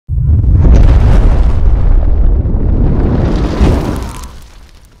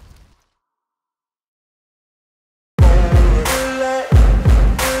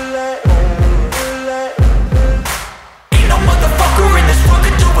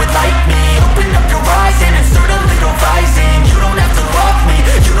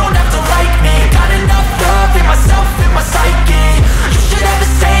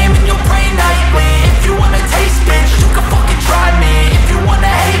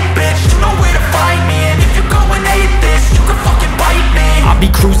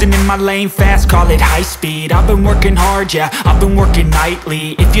my lane fast, call it high speed. I've been working hard, yeah, I've been working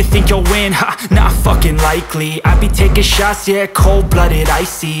nightly. If you think you'll win, ha, not fucking likely. I be taking shots, yeah, cold-blooded,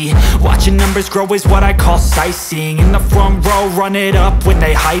 icy. Watching numbers grow is what I call sightseeing. In the front row, run it up when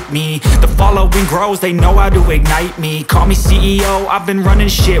they hype me. The following grows, they know how to ignite me. Call me CEO, I've been running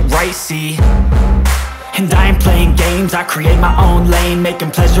shit right, see. And I ain't playing games, I create my own lane,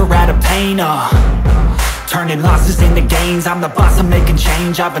 making pleasure out of pain, turning losses into gains. I'm the boss, I'm making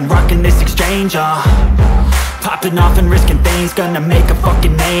change. I've been rocking this exchange, popping off and risking things. Gonna make a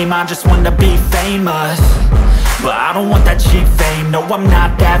fucking name, I just wanna be famous. But I don't want that cheap fame, no I'm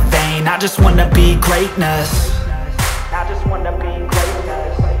not that vain. I just wanna be greatness. I just wanna be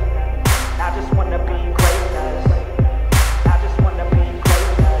greatness. I just wanna be greatness. I just wanna be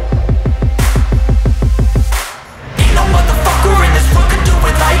greatness. Ain't no motherfucker in this world could do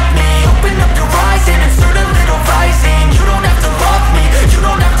it like me. Open up your eyes and insert a little rising. You don't have to love me, you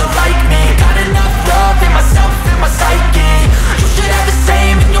don't have to like me. Got enough love in myself, in my psyche. You should have the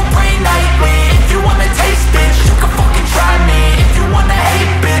same in your brain nightly. If you wanna taste, bitch, you can fucking try me. If you wanna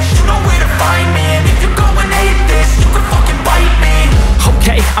hate, bitch, you know where to find me. And if you go and hate this, you can fucking bite me.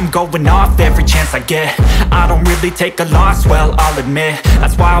 Okay, I'm going off every chance I get. I don't really take a loss, well, I'll admit.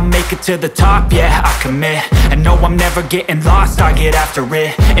 That's why I'll make it to the top, yeah, I commit. And no, I'm never getting lost, I get after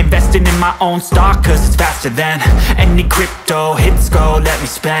it. Investing in my own stock, cause it's faster than any crypto hits go, let me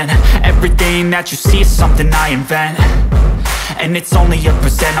spend. Everything that you see is something I invent, and it's only a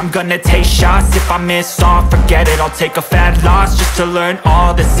percent. I'm gonna take shots, if I miss all, forget it. I'll take a fat loss just to learn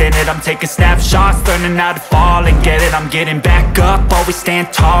all that's in it. I'm taking snapshots, learning how to fall and get it. I'm getting back up, always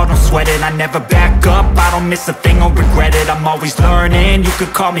stand tall, don't sweat it. I never back up, I don't miss a thing or regret it. I'm always learning, you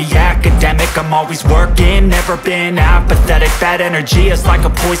could call me academic. I'm always working, never been apathetic. That energy is like a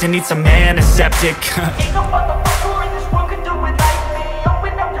poison, needs a antiseptic.